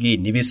තමන්ගේ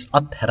නිවෙස්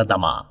අත්හැර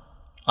දමා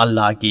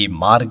අල්ලාහගේ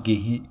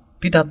මාර්ගයෙහි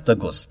පිටත්ව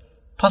ගොස්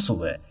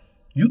පසුව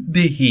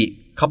යුද්ධෙහි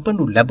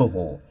කපනු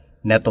ලැබවෝ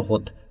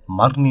නැතහොත්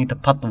මරණයට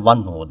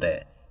පත්වන්නෝද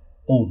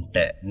ඔවුන්ට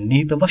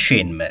නීත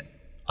වශයෙන්ම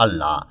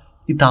අල්ලා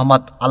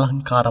ඊටමත්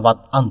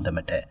අලංකාරවත්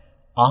අන්දමට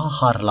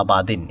ආහාර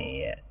ලබා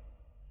දෙන්නේය.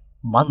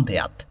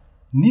 මන්දයත්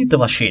නීත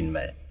වශයෙන්ම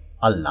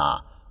අල්ලා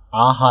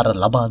ආහාර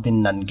ලබා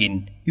දෙන්නන්ගෙන්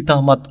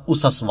ඊටමත්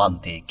උසස්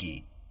වන්තයෙකි.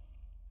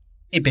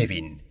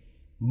 එබැවින්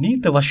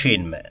නීත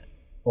වශයෙන්ම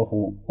ඔහු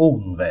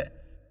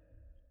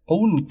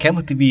ඔවුන්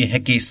කැමති විය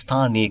හැකි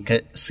ස්ථානයක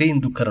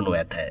සේන්දු කරනු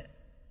ඇත.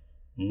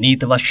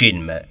 නීත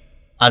වශයෙන්ම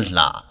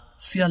අල්ලා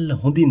සියල්ල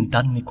හොඳින්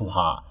දන්නෙකු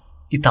හා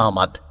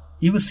ඊටමත්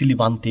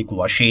ඉවසිලිවන්තයෙකු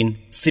වශයෙන්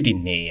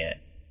සිටින්නේය.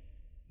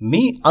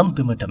 මේ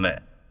අන්තිමටම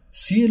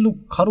සියලු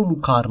කරුණු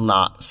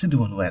කාරණා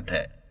සිදුවනු ඇත.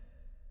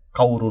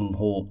 කවුරුන්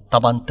හෝ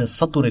තවන්ට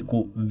සතුරෙකු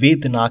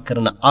වේදනා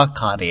කරන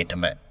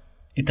ආකාරයටම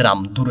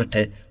ඊතරම් දුරට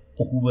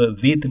ඔහුව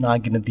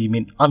වේදනාගෙන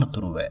දීමෙන්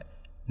අනතුරුව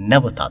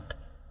නැවතත්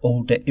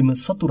ඔහුට එම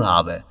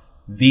සතුරාව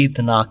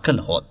වේදනා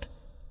කළහොත්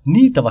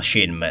නීත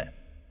වශයෙන්ම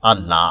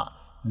අල්ලා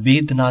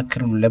වේදනා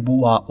කරනු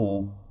ලැබුවා වූ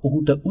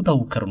ඔහුට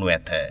උදව් කරනු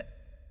ඇත.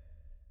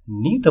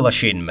 නීත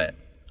වශයෙන්ම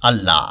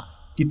අල්ලා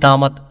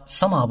ඊටමත්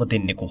සමාව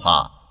දෙන්නෙකු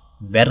හා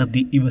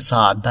වැරදි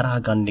ඉවසා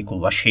දරාගන්නෙකු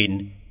වශයෙන්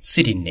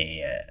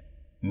සිටින්නේය.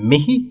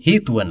 මෙහි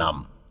හේතුව නම්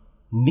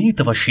නීත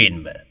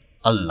වශයෙන්ම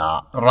අල්ලා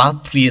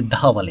රාත්‍රිය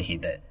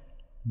දහවලෙහිද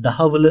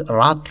දහවල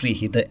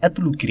රාත්‍රියෙහිද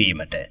ඇතුළු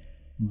කිරීමට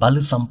බල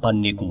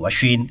සම්පන්නෙකු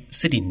වශයෙන්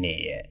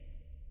සිටින්නේය.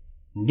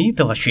 නීත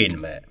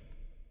වශයෙන්ම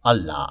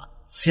අල්ලා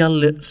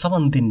සියල්ල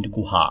සවන්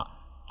දෙන්නෙකු හා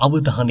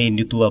අවධානයෙන්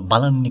යුතුව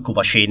බලන්නෙකු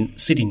වශයෙන්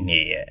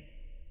සිටින්නේය.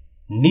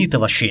 නීත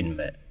වශයෙන්ම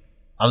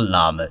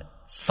අල්ලාම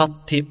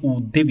සත්‍ය වූ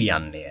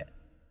දෙවියන්ය.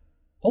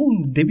 ඔවුන්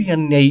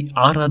දෙවියන්යයි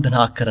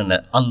ආරාධනා කරන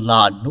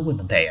අල්ලා නොවන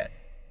දය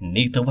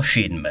නීත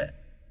වශයෙන්ම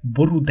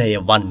බොරු දය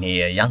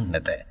වන්නේය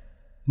යන්නද.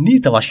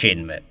 නීත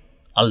වශයෙන්ම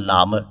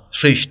අල්ලාම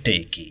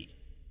ශ්‍රේෂ්ඨයෙකි,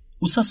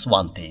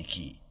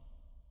 උසස්වන්තයෙකි,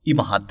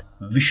 ඉමහත්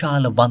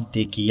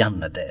විශාලවන්තයෙකි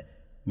යන්නද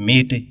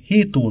මේට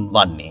හේතුන්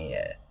වන්නේය.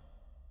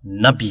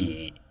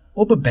 නබියේ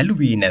ඔබ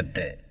බැලුවේ නැද්ද?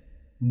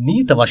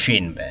 නීත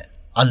වශයෙන්ම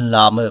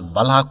අල්ලාම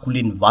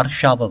වලාකුලින්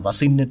වර්ෂාව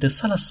වසින්නට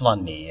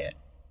සලස්වන්නේය.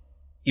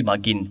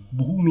 එමගින්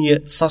භූමිය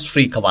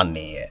සශ්‍රීක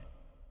වන්නේය.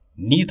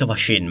 නීත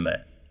වශයෙන්ම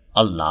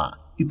අල්ලා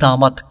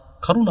ඊටමත්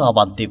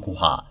කරුණාවන්තයෙකු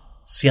හා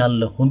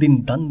සියල්ල හොඳින්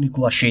දන්නෙකු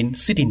වශයෙන්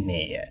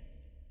සිටින්නේය.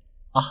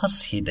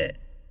 අහස්හිද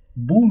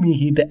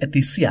භූමියහිද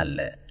ඇති සියල්ල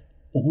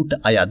ඔහුට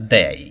අයත්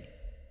දෑයි.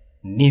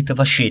 නීත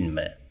වශයෙන්ම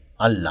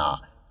අල්ලා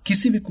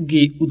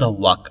කිසිවෙකුගේ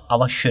උදව්වක්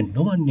අවශ්‍ය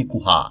නොවන්නෙකු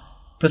හා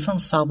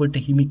ප්‍රශංසාවට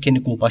හිමි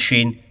කෙනෙකු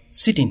වශයෙන්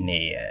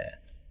සිටින්නේය.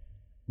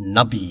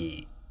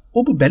 නබී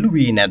ඔබ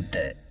බැලුවේ නැද්ද?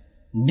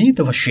 නීත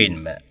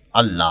වශයෙන්ම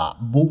අල්ලා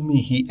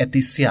භූමියෙහි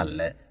ඇති සියල්ල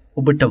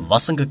ඔබට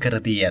වසඟ කර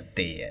දී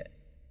ඇත්තේය.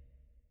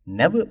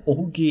 නැව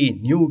ඔහුගේ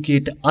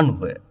නියෝගයට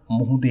අනුව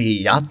මුහුදේ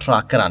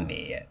යාත්‍රා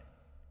කරන්නේය.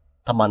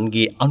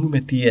 තමන්ගේ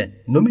අනුමැතිය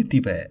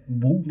නොමැතිව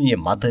භූමිය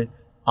මත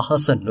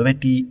අහස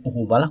නොවැටි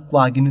ඔහු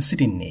වළක්වාගෙන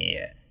සිටින්නේය.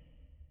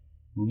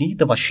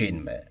 නීත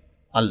වශයෙන්ම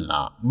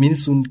අල්ලා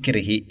මිනිසුන්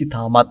කෙරෙහි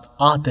ඊටමත්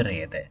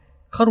ආදරයද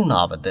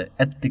කරුණාවද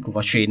ඇත්තෙකු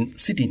වශයෙන්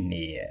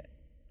සිටින්නේය.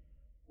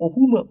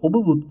 ඔහුම ඔබ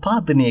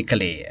උත්පාදනය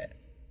කළේය.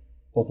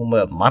 ඔහුම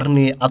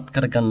මරණය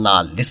අත්කරගන්නා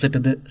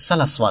ලෙසටද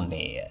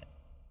සලස්වන්නේය.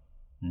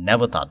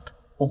 නැවතත්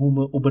ඔහුම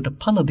ඔබට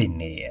පණ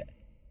දෙන්නේය.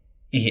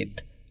 එහෙත්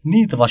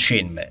නීත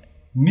වශයෙන්ම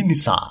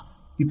මිනිසා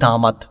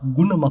ඊටමත්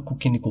ගුණමකු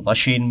කෙනෙකු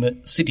වශයෙන්ම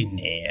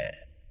සිටින්නේය.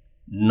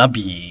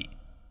 නබී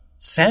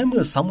සෑම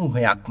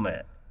සමූහයක්ම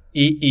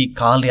ඒ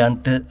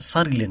කාලයන්ට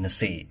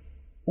සරිලෙනසේ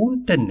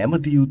උන්ට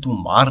නැමදිය යුතු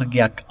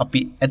මාර්ගයක් අපි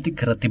ඇති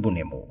කර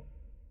තිබුණෙමු.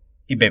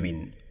 ඉබැවින්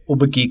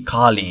ඔබගේ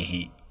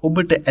කාලයේහි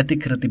ඔබට ඇති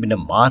කර තිබෙන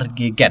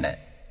මාර්ගය ගැන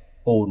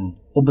ඔවුන්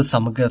ඔබ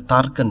සමග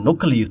තර්ක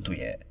නොකළ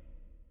යුතුය.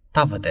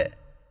 තවද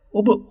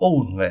ඔබ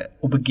ඔවුන්ව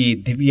ඔබගේ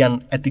දෙවියන්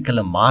ඇති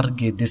කළ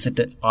මාර්ගයේ දෙසට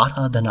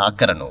ආරාධනා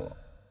කරනු.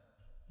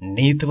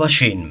 නීත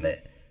වශයෙන්ම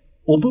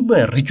ඔබම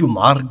ඍජු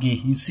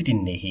මාර්ගයෙහි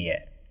සිටින්නේහිය.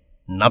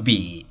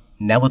 නබී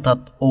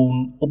නැවතත් ඔවුන්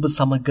ඔබ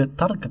සමග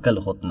තර්ක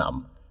කළහොත් නම්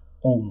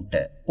ඔවුන්ට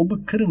ඔබ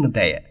කරන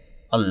දය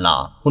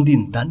අල්ලා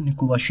හොඳින්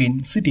දන්නෙකු වශයෙන්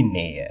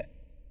සිටින්නේය.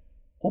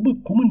 ඔබ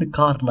කුමන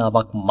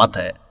කාරණාවක් මත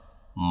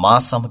මා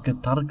සමග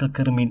තර්ක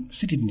කරමින්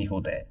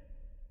සිටින්නේහොද?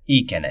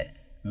 ඒ ගැන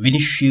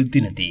විනිශ්චය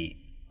දිනදී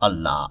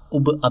අල්ලා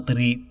ඔබ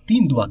අතරේ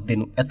තීන්දුවක්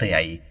දෙනු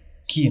ඇතයයි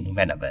කියනු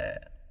මැනව.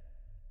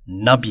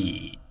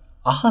 නබී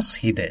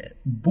අහස්හිද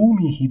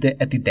භූමියහිද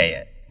ඇති දය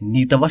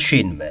නීත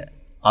වශයෙන්ම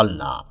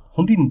අල්ලා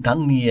හොඳින්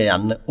දන්නේය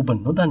යන්න ඔබ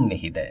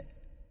නොදන්නේහිද?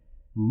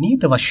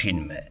 නීත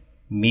වශයෙන්ම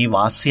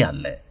මේවා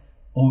සියල්ල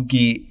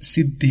ඔහුගේ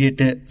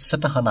සිද්ධියට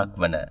සටහනක්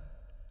වන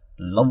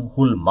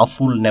ලව්හුල්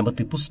මෆුල්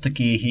නැමැති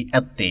පුස්තකයේහි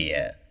ඇත්තේය.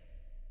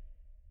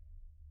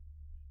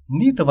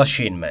 නීත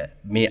වශයෙන්ම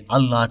මේ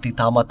අල්ලාට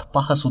ඊටමත්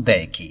පහසු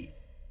දෑකි.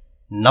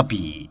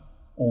 නබී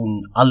ඔවුන්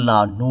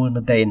අල්ලා නොවන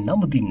දෑ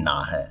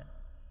නමදින්නාහ.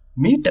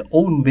 මේට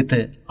ඔවුන් වෙත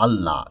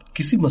අල්ලා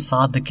කිසිම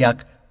සාධකයක්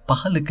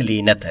පහළ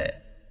කළේ නැත.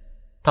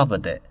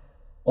 තවද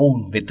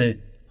ඔවුන් වෙත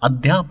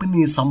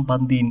අධ්‍යාපනය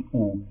සම්බන්ධයෙන්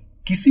වූ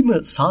කිසිම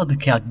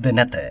සාධකයක්ද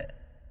නැත.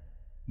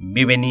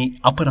 මෙවැනි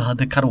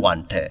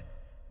අපරාධකරුවන්ට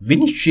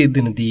විනිශ්චය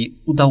දිනදී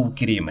උදව්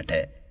කිරීමට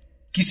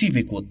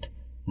කිසිවෙකුත්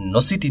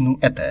නොසිටිනු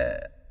ඇත.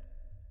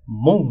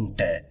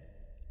 මොවුන්ට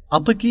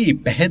අපගේ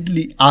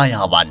පැහැදිලි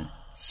ආයාවන්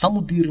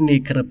සමුදීර්ණය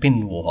කර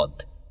පෙන්වුවහොත්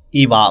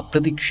ඒවා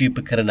ප්‍රතික්ෂේප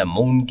කරන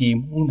මොවුන්ගේ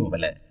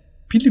මුහුණුවල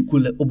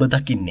පිළිකුල ඔබ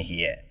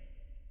දකින්නේය.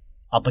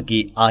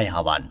 අපගේ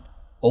ආයාවන්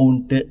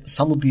ඔවුන්ට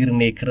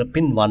සමුදීර්ණය කර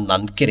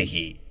පෙන්වන්නන්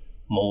කෙරෙහි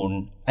මොවුන්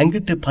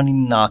ඇඟට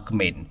පනින්නාක්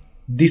මෙන්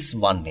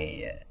දිස්වන්නේය.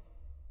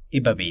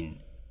 එබැවින්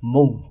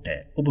මොවුන්ට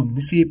ඔබ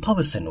මෙසේ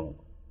පවසනු.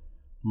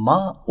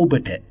 මා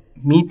ඔබට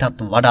මීටත්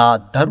වඩා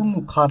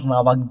දරුණු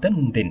කාරණාවක්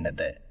දැනුම්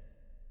දෙන්නද?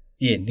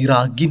 එය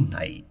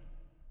නිරාගින්නයි.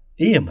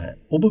 එයම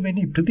ඔබ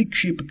වැනි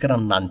ප්‍රතික්ෂේප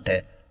කරන්නන්ට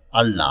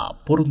අල්ලා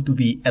පොරොන්දු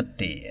වී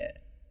ඇත්තේය.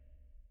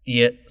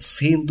 එය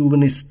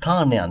සේන්දුවන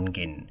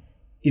ස්ථානයන්ගෙන්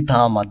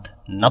ඊටමත්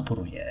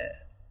නපුරුය.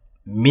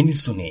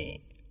 මිනිසුනේ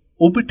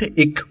ඔබට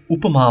එක්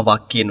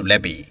උපමාවක් කියනු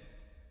ලැබේ.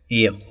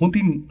 එය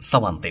හොඳින්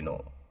සවන් දෙනු.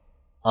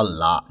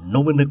 අල්ලා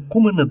නොවන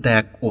කුමන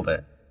දයක් ඔබ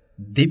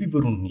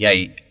දෙවිවරුන්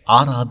යයි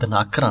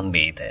ආරාධනා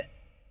කරන්නේද?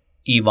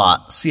 ඒවා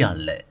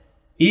සියල්ල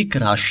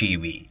ඒකරාශී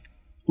වී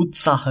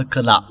උත්සාහ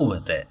කළා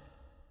වුවද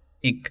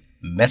එක්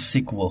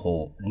මැස්සෙකුව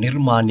හෝ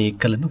නිර්මාණය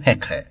කළ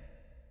නොහැක.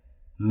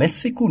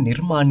 මැස්සෙකු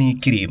නිර්මාණය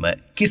කිරීම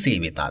කෙසේ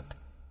වෙතත්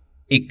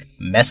එක්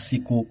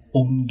මැස්සිකු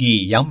ඔවුන්ගේ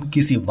යම්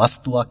කිසි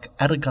වස්තුවක්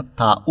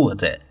අරගත්තා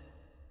වුවද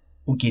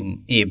උගින්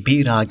ඒ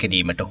බේරා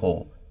ගැනීමට හෝ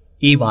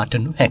ඒවාට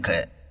නොහැක.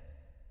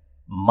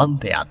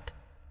 මන්දයත්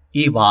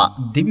ඒවා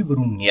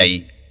දෙවිවරුන් යයි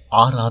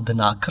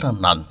ආරාධනා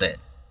කරන්නන්ත.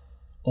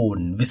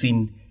 ඔවුන් විසින්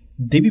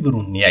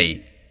දෙවිවරුන් යයි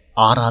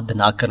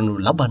ආරාධනා කරනු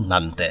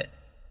ලබන්නන්ත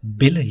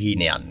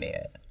බෙලහීනයන්ය.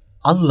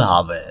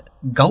 අල්ලාව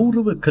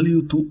ගෞරව කළ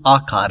යුතු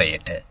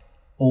ආකාරයට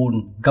ඔවුන්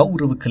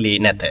ගෞරව කළේ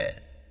නැත.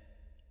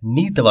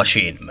 නීත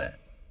වශයෙන්ම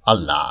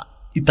අල්ලා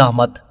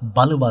ඉතාමත්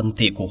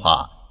බලවන්තයෙකු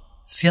හා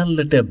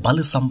සියල්ලට බල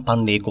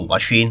සම්පන්නයෙකු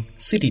වශයෙන්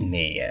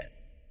සිටින්නේය.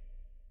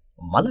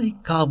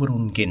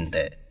 මලයිකාවරුන්ගෙන්ද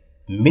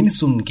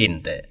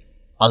මිනිසුන්ගෙන්ද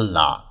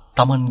අල්ලා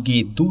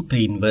තමන්ගේ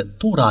දූතයින්ව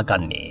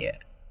තෝරාගන්නේය.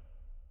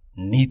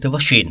 නීත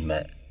වශයෙන්ම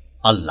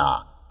අල්ලා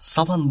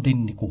සවන්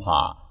දෙන්නෙකු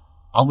හා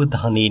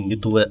අවධානයෙන්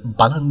යුතුව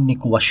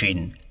බලන්නෙකු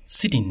වශයෙන්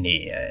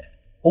සිටින්නේය.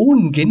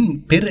 ඔවුන්ගෙන්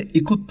පෙර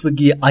ඉකුත්ව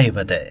ගිය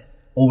අයවද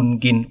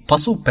ඔවුන්ගෙන්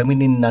පසු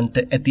පැමිණෙන්නන්ට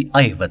ඇති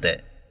අයවද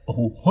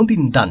ඔහු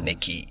හොඳින්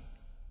දන්නෙකි.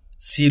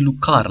 සියලු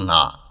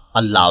කාරණා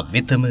අල්ලා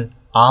වෙතම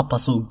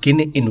ආපසු ගෙන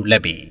එනු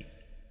ලැබේ.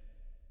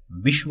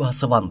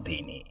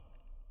 විශ්වාසවන්තයිනි,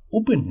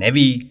 ඔබ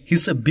නැවී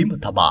හිස බිම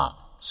තබා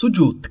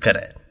සුජූත් කර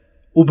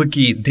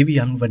ඔබගේ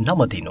දෙවියන්ව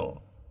නමදිනු.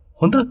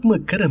 හොඳක්ම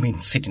කරමින්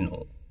සිටිනු.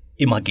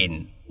 එමගින්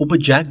ඔබ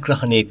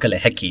ජයග්‍රහණය කළ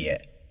හැකිය.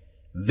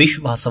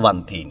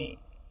 විශ්වාසවන්තයිනි,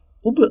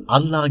 ඔබ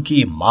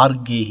අල්ලාහගේ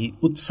මාර්ගයේ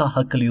උත්සාහ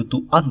කළ යුතු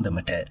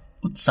අන්දමට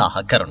උත්සාහ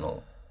කරනු.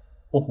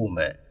 ඔහුම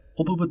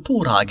ඔබව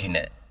තෝරාගෙන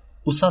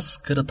උසස්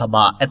කර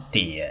තබා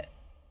ඇත්තේය.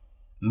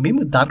 මෙම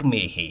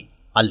ධර්මයේ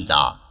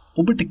අල්ලා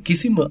ඔබට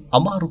කිසිම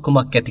අමාරුකමක්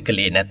ඇති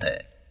කළේ නැත.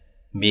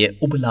 මෙය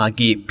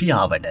ඔබලාගේ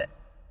පියාවන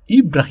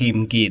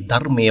ඉබ්‍රහීම්ගේ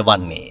ධර්මය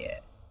වන්නේය.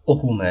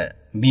 ඔහුම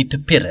මීට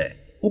පෙර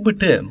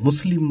ඔබට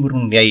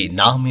මුස්ලිම්වරුන් යයි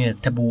නාමය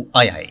තැබූ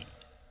අයයි.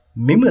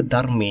 මෙම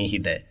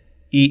ධර්මයේද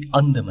ඒ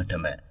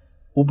අන්දමටම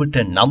ඔබට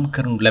නම්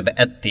කරනු ලැබ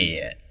ඇත්තේය.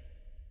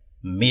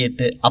 මෙයට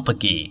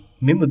අපගේ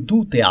මෙම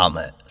දූතයාම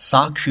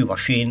සාක්ෂි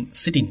වශයෙන්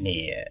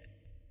සිටින්නේය.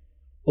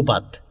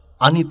 ඔබත්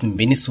අනිත්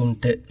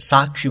මිනිසුන්ට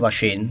සාක්ෂි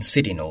වශයෙන්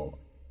සිටිනෝ.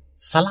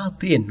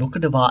 සලාතය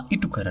නොකඩවා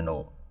ඉටු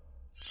කරනෝ.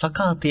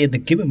 සකාතයද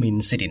ගෙවමින්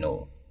සිටිනෝ.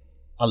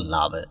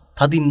 අල්ලාව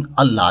තදින්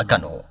අල්ලා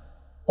ගනෝ.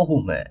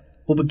 ඔහුම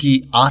ඔබගේ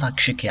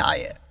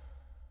ආරක්ෂකයාය.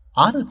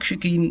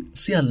 ආරක්ෂකයින්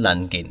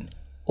සියල්ලන්ගෙන්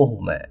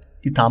ඔහුම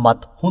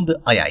ඉතාමත් හොඳ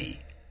අයයි.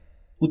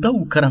 උදව්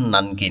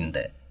කරන්නන්ගෙන්ද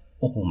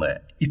ඔහුම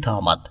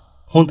ඉතාමත්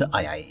හොඳ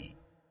අයයි.